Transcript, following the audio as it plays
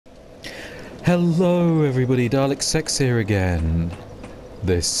Hello everybody, Dalek Sex here again.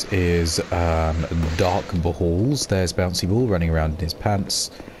 This is Dark Bhalls. There's Bouncy Ball running around in his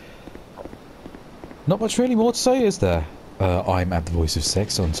pants. Not much really more to say, is there? I'm at the Voice of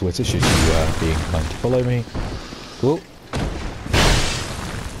Sex on Twitter, should you be inclined to follow me. Whoa.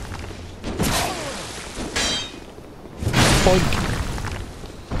 Boink!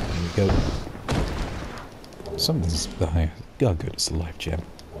 There we go. Something's... oh good, it's a life gem.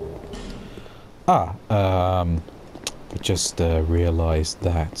 Just realised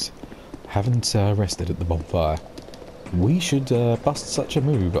that haven't rested at the bonfire. We should bust such a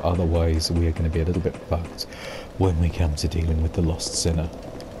move, otherwise we are going to be a little bit fucked when we come to dealing with the lost sinner.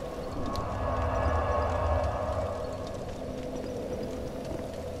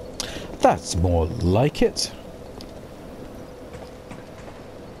 That's more like it.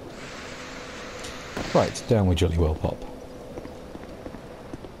 Right, down we jolly well pop.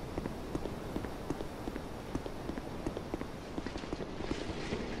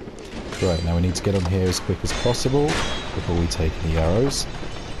 Right, now we need to get on here as quick as possible before we take any arrows.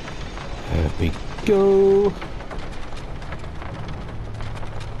 There we go.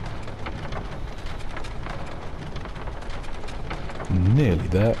 Nearly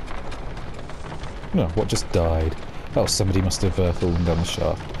there. No, what just died? Oh, somebody must have fallen down the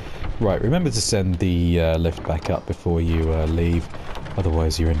shaft. Right, remember to send the lift back up before you leave.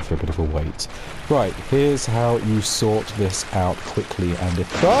 Otherwise you're in for a bit of a wait. Right, here's how you sort this out quickly and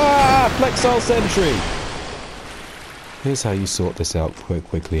Flexile Sentry! Here's how you sort this out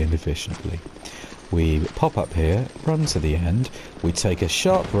quickly and efficiently. We pop up here, run to the end, we take a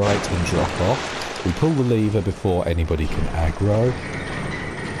sharp right and drop off, we pull the lever before anybody can aggro,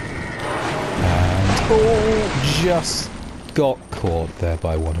 and just got caught there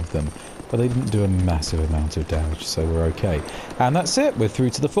by one of them. But they didn't do a massive amount of damage, so we're okay. And that's it, we're through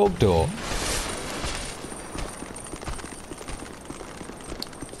to the fog door.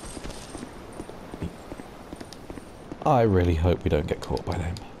 I really hope we don't get caught by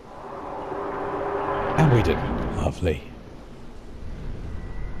them. And we didn't. Lovely.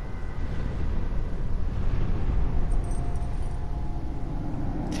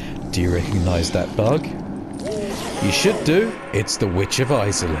 Do you recognise that bug? You should do. It's the Witch of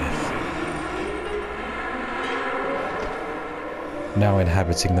Izalith. Now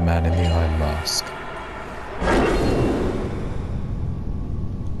inhabiting the man in the iron mask.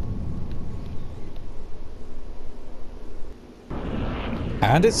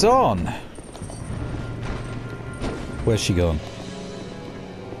 And it's on! Where's she gone?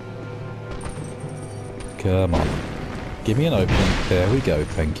 Come on. Give me an opening. There we go,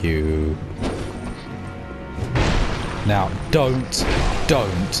 thank you. Now, don't,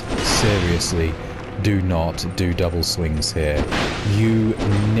 seriously, do not do double swings here. You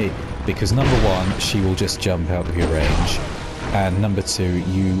need... because number one, she will just jump out of your range. And number two,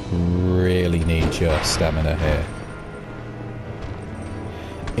 you really need your stamina here.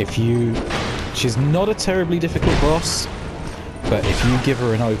 If you... she's not a terribly difficult boss, but if you give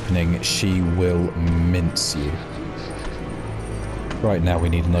her an opening, she will mince you. Right now we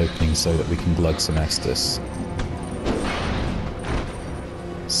need an opening so that we can glug some Estus.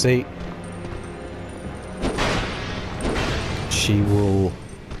 See? She will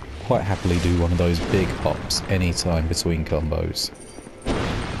quite happily do one of those big hops anytime between combos.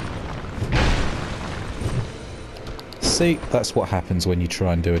 See, that's what happens when you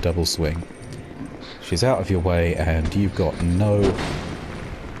try and do a double swing. She's out of your way and you've got no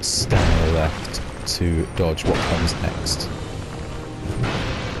stamina left to dodge what comes next.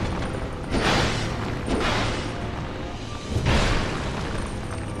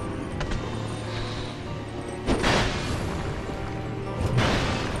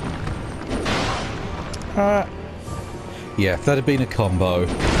 Yeah, if that had been a combo,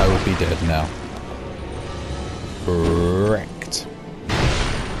 I would be dead now. Wrecked.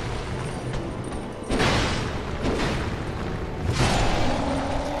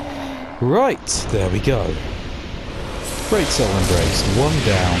 Right, there we go. Great soul embraced. One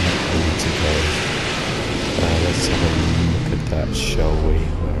down, three to go. Let's have a look at that, shall we?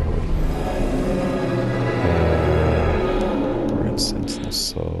 Where are we? We're in Sentinel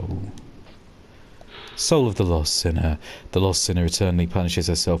Soul. Soul of the Lost Sinner. The Lost Sinner eternally punishes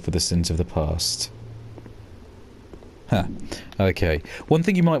herself for the sins of the past. Huh. Okay. One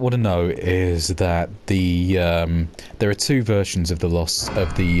thing you might want to know is that the there are two versions of the Lord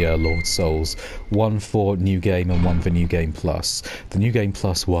Souls. One for New Game and one for New Game Plus. The New Game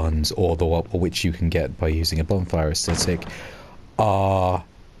Plus ones, or which you can get by using a bonfire aesthetic,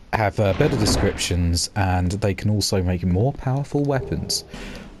 have better descriptions, and they can also make more powerful weapons.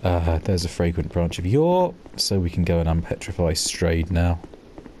 There's a fragrant branch of yore, so we can go and unpetrify Straid now.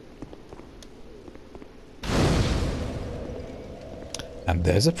 And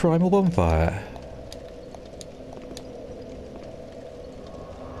there's a primal bonfire.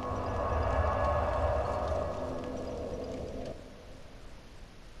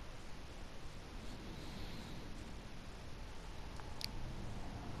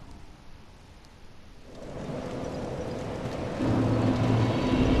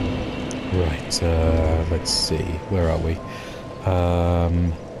 Right, let's see, where are we?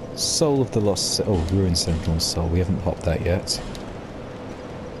 Soul of the Lost... Oh, Ruined Sentinel Soul, we haven't popped that yet.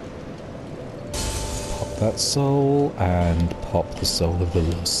 Pop that soul, and pop the Soul of the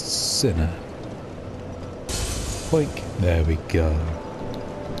Lost Sinner. Boink, there we go.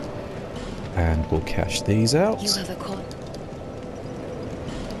 And we'll cash these out. You have a call.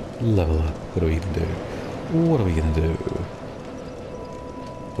 Level up, what are we gonna do? What are we gonna do?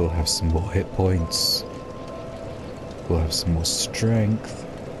 We'll have some more hit points. We'll have some more strength.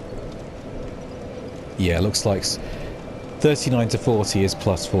 Yeah, looks like 39 to 40 is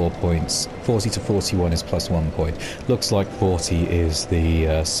plus 4 points. 40 to 41 is plus 1 point. Looks like 40 is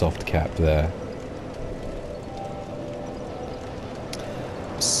the soft cap there.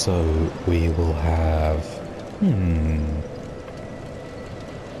 So we will have...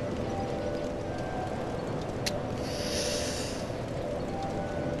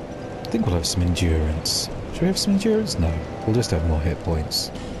 I think we'll have some endurance. Should we have some endurance? No. We'll just have more hit points.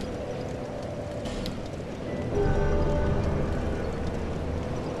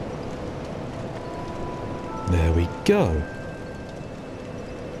 There we go.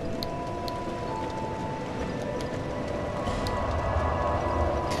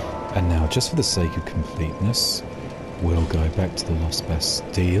 And now, just for the sake of completeness, we'll go back to the Lost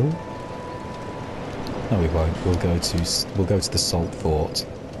Bastille. No, we won't. We'll go to the Salt Fort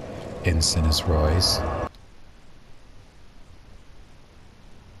in Sinner's Rise.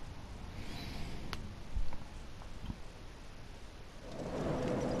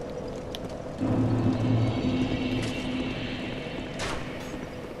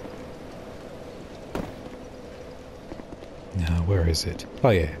 Now, where is it? Oh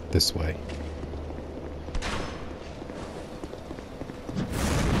yeah, this way.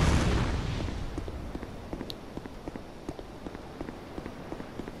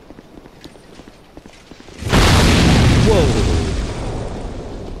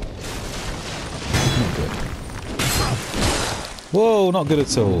 Whoa, not good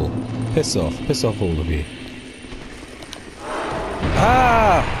at all. Piss off all of you.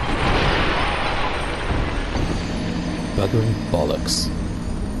 Ah! Buggering bollocks.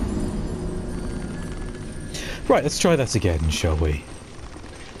 Right, let's try that again, shall we?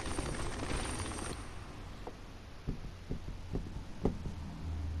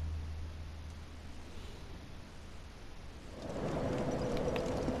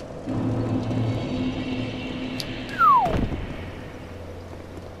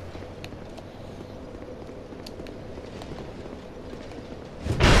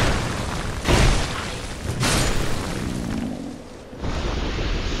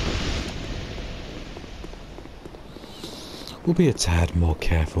 We'll be a tad more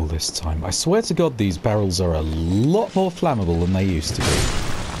careful this time. I swear to God these barrels are a lot more flammable than they used to be.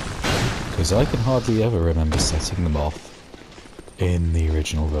 Because I can hardly ever remember setting them off in the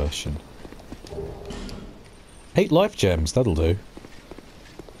original version. 8 life gems, that'll do.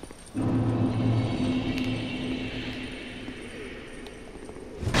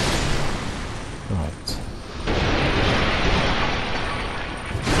 Right.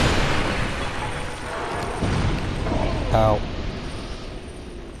 Ow.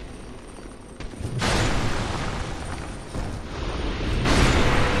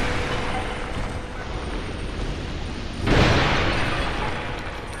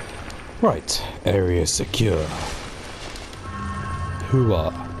 Right, area secure.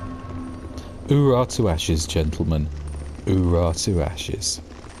 Hoorah. Hoorah to ashes, gentlemen. Hoorah to ashes.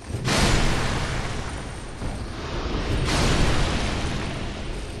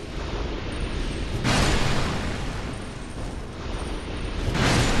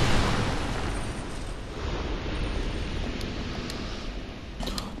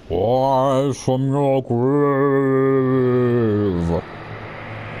 Rise from your grave.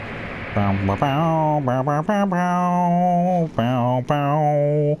 Bow, bow, bow, bow, bow, bow, bow,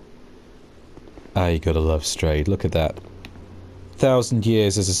 bow. Ah, you gotta love Straid. Look at that. 1,000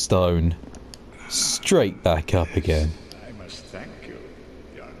 years as a stone. Straight back up again. I must thank you,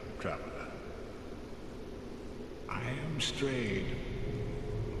 young traveler. I am Straid,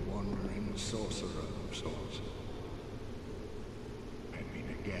 a wandering sorcerer of sorts. I mean,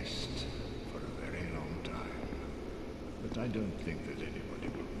 again, I don't think that anybody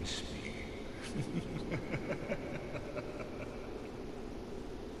will miss me.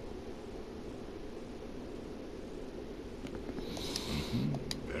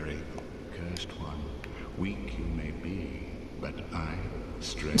 Very cursed one. Weak you may be, but I,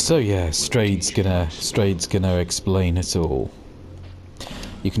 Straid. So yeah, Straid's gonna explain it all.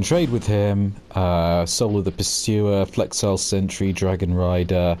 You can trade with him, Soul of the Pursuer, Flexile Sentry, Dragon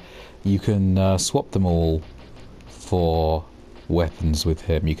Rider. You can swap them all for weapons with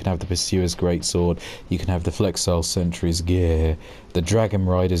him. You can have the Pursuer's Greatsword, you can have the Flexile Sentry's gear, the Dragon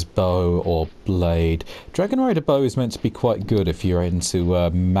Rider's bow or blade. Dragon Rider bow is meant to be quite good if you're into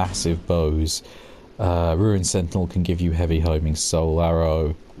massive bows. Ruin Sentinel can give you heavy homing soul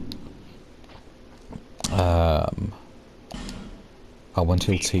arrow. I want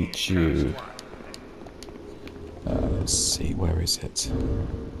to teach you. Let's see, where is it?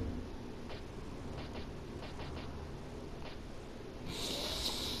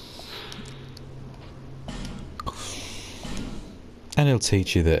 And he'll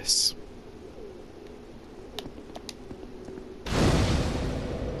teach you this.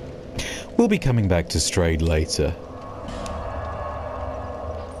 We'll be coming back to Straid later.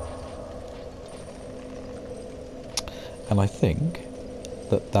 And I think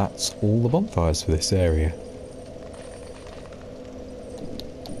that that's all the bonfires for this area.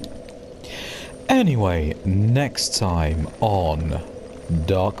 Anyway, next time on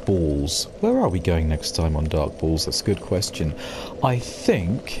Dark Bhalls. Where are we going next time on Dark Bhalls? That's a good question. I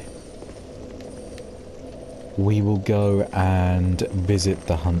think we will go and visit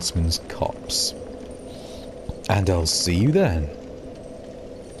the Huntsman's copse. And I'll see you then.